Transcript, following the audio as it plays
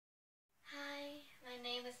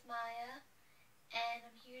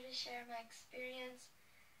here to share my experience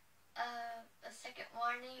of a second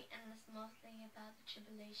warning, and it's mostly about the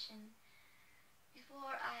tribulation.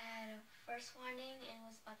 Before I had a first warning, and it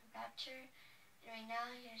was about the rapture. And right now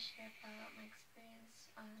I'm here to share about my experience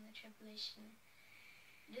on the tribulation.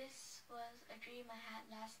 This was a dream I had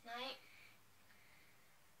last night,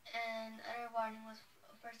 and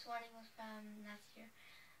first warning was from last year.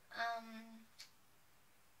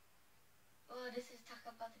 Well, this is talk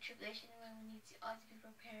about the tribulation, when we need to always be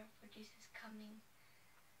prepared for Jesus coming.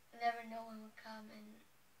 We never know when he'll come, and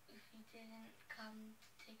if he didn't come to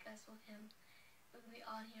take us with him, we would be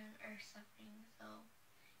all here on earth suffering. So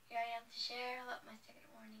here I am to share about my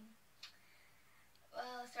second warning.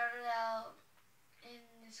 Well, it started out in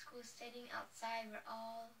the school sitting outside where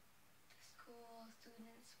all the school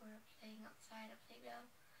students were playing outside a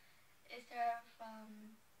playground. It started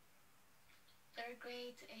from 3rd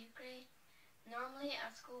grade to 8th grade. Normally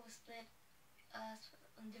our school was split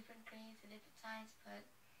in different grades at different times, but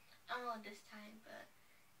I don't know this time, but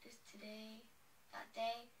that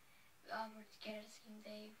day, we all were together the same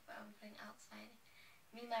day, playing outside.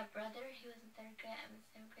 Me and my brother, he was in 3rd grade, I'm in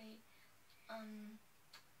 7th grade.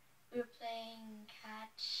 We were playing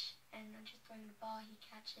catch, and I'm just throwing the ball, he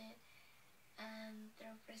catch it, and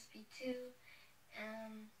throw frisbee too,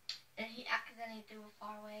 and he accidentally threw it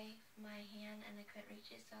far away from my hand, and I couldn't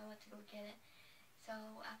reach it, so I went to go get it. So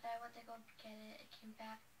after I went to go get it, it came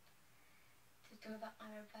back to throw it back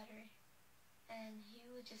my brother, and he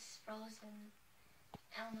was just frozen.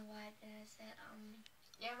 I don't know why I did. I said,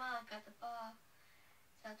 your mom got the ball.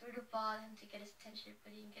 So I threw the ball at him to get his attention,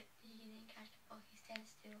 but he didn't catch the ball. He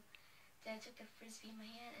stands still. Then I took the frisbee in my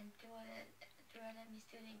hand and threw it at him. He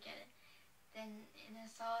still didn't get it. Then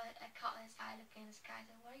I caught his eye looking in the sky. I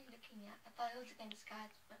said, what are you looking at? I thought he was looking in the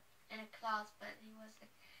sky, but in the clouds, but he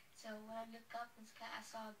wasn't. So when I looked up in the sky, I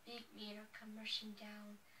saw a big meteor come rushing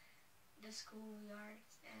down the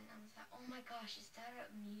schoolyards, and I was like, oh my gosh, is that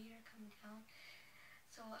a meteor coming down?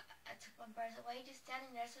 So I took my brother, why are you just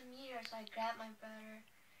standing there? There's a meteor. So I grabbed my brother,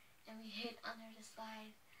 and we hid under the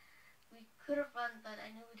slide. We could have run, but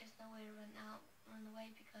I knew there's no way to run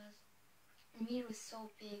away, because the meteor was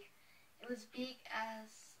so big. It was big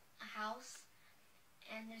as a house,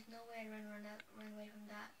 and there's no way to run away from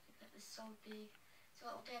that, because it's so big.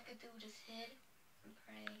 So all I could do was just hid and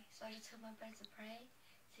pray. So I just told my brother to pray,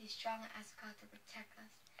 stay strong, and ask God to protect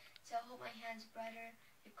us. So I hold my hands, brother,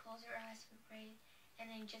 we close our eyes and pray, and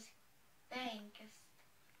then just bang, because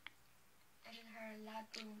I just heard a loud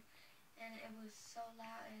boom, and it was so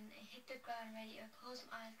loud, and it hit the ground already. I closed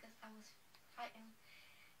my eyes because I was frightened.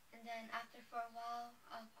 And then after for a while,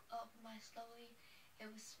 I'll open my eyes slowly. It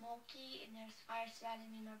was smoky, and there was fire surrounding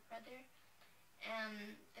me and my brother.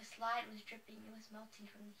 And the slide was dripping. It was melting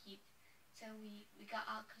from the heat. So we got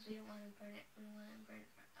out because we didn't want to burn it. We didn't want to burn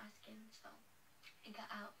our skin, so we got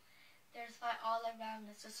out. There's fire all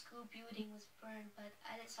around us. The school building was burned, but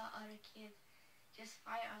I didn't saw other kids. Just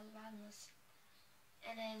fire all around us.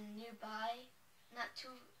 And then nearby, not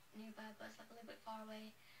too nearby, but it's like a little bit far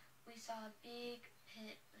away, we saw a big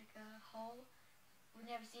pit, like a hole. We've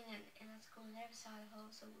never seen it in our school. We never saw the hole,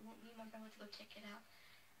 so me and my friend went to go check it out.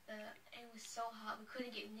 But it was so hot, we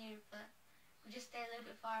couldn't get near, but we just stayed a little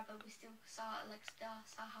bit far, but we still saw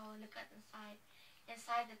how it looked at inside.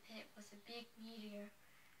 Inside the pit was a big meteor,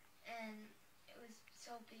 and it was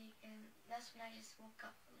so big, and that's when I just woke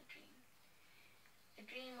up from the dream. The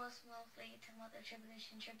dream was mostly talking about the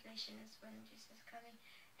tribulation. Tribulation is when Jesus is coming,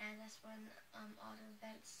 and that's when all the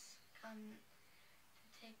events come to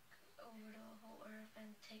take over the whole earth,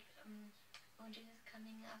 and when Jesus is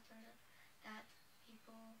coming after that,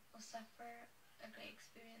 people will suffer a great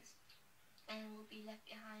experience and will be left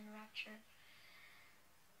behind in rapture.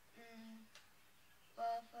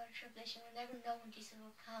 Well, for the tribulation, we never know when Jesus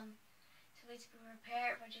will come, so we need to be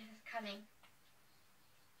prepared for Jesus coming.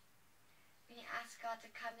 We need to ask God to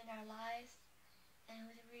come in our lives, and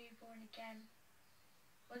we need to be reborn again.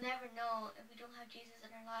 We'll never know. If we don't have Jesus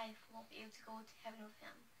in our life, we won't be able to go to heaven with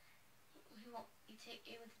him. He won't be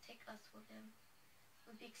able to take us with him.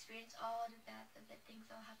 We'll be experiencing all the bad things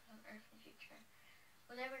that will happen on earth in the future.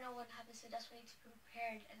 We'll never know what happens, so that's why we need to be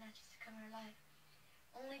prepared, and not just to come in our life.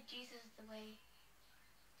 Only Jesus is the way.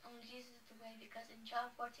 Only Jesus is the way, because in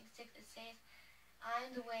John 14:6 it says, I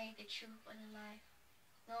am the way, the truth, and the life.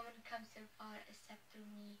 No one comes to the Father except through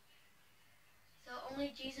me. So only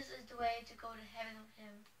Jesus is the way to go to heaven with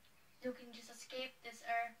him. You can just escape this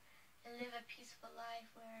earth and live a peaceful life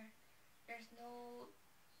where there's no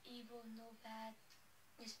evil, no bad.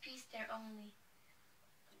 There's peace there only.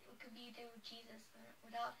 We could be there with Jesus.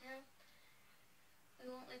 Without him, we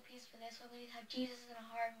won't live peace for this. We need to have Jesus in our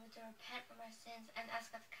heart, and we need to repent from our sins and ask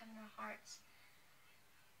God to come in our hearts.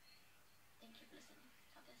 Thank you for listening.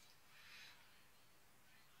 God bless.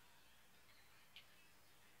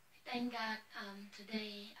 Thank God.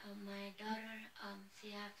 Today, my daughter,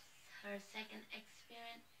 she has her second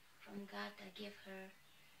experience from God that gave her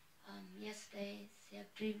yesterday. She had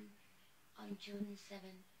dream on June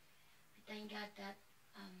 7th. We thank God that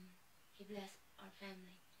He blessed our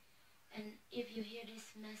family. And if you hear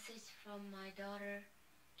this message from my daughter,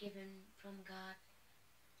 given from God,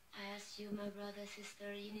 I ask you, my brother,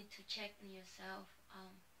 sister, you need to check on yourself,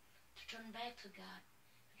 to turn back to God,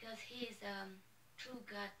 because He is true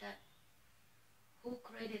God that who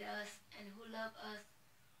created us and who loved us,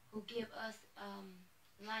 who gave us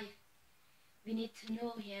life. We need to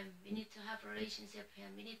know Him. We need to have a relationship with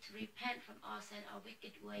Him. We need to repent from our sin, our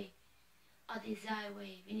wicked way, our desire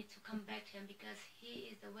way. We need to come back to Him, because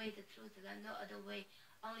He is the way, the truth, and no other way.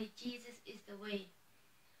 Only Jesus is the way.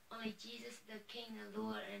 Only Jesus, the King, the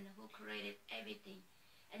Lord, and who created everything.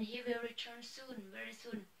 And He will return soon, very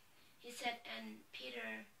soon. He said, and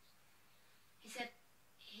Peter, He said,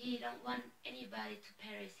 He don't want anybody to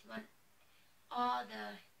perish. He wants all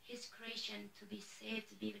His creation to be saved,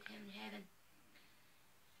 to be with Him in heaven.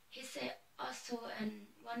 He said also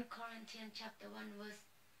in 1 Corinthians chapter 1 verse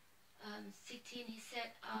 16, He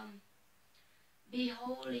said, be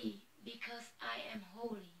holy because I am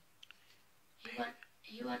holy.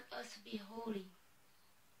 He want us to be holy.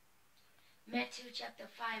 Matthew chapter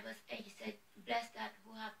 5 verse 8, He said, bless that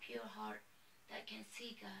who have pure heart that can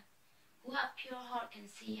see God. Who have pure heart can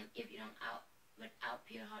see Him. If you don't without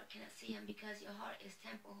pure heart cannot see Him, because your heart is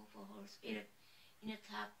temple for Holy Spirit. You need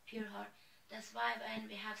to have pure heart. That's why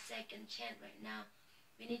when we have second chance right now,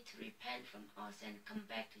 we need to repent from our sin, come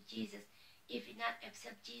back to Jesus. If you not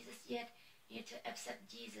accept Jesus yet, you need to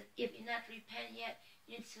accept Jesus. If you not repent yet,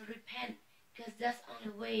 you need to repent, because that's the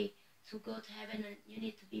only way to go to heaven. And you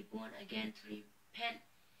need to be born again, to repent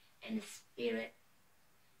in the Spirit.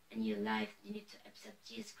 In your life, you need to accept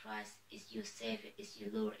Jesus Christ is your Savior, is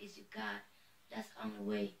your Lord, is your God. That's the only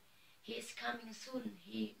way. He is coming soon.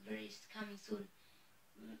 He is coming soon.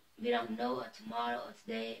 We don't know tomorrow or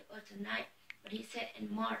today or tonight, but He said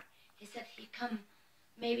in Mark, He said He come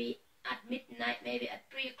maybe at midnight, maybe at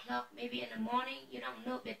 3 o'clock, maybe in the morning. You don't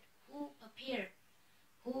know, but who prepare,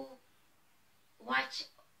 who watch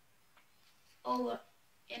over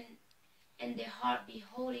in their heart, be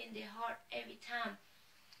holy in their heart every time,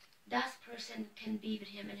 that person can be with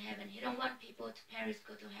Him in heaven. He don't want people to perish,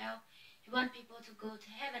 go to hell. He wants people to go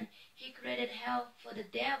to heaven. He created hell for the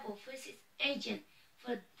devil, for his agent,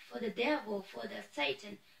 for the devil, for the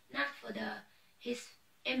Satan, not for his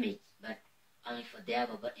image, but only for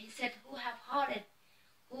devil. But He said, who have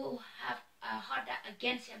who have a heart that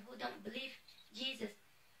against Him, who don't believe Jesus,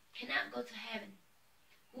 cannot go to heaven.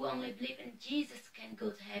 Who only believe in Jesus can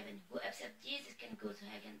go to heaven. Who accept Jesus can go to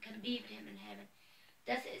heaven, can be with Him in heaven.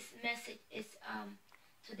 That's His message is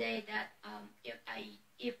today, that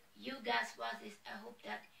if you guys watch this, I hope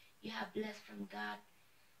that you have blessed from God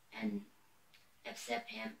and accept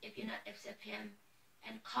Him. If you not accept Him,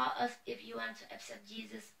 and call us if you want to accept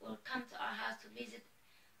Jesus, or come to our house to visit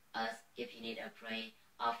us if you need a pray.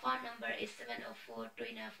 Our phone number is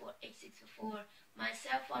 704-394-8644. My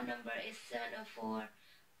cell phone number is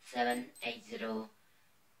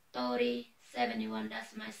 704-780-3071.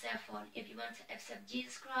 That's my cell phone. If you want to accept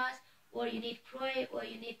Jesus Christ, or you need pray, or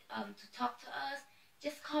you need to talk to us,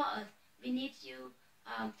 just call us. We need you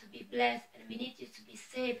to be blessed, and we need you to be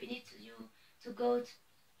saved. We need you to go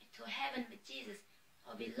to heaven with Jesus.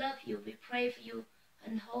 Or we love you. We pray for you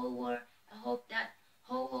and the whole world. I hope that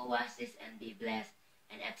whole world watch this and be blessed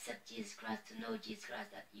and accept Jesus Christ, to know Jesus Christ,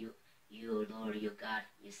 that you Lord, you God,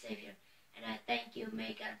 your Savior. And I thank you.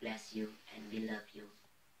 May God bless you, and we love you.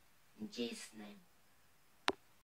 In Jesus' name.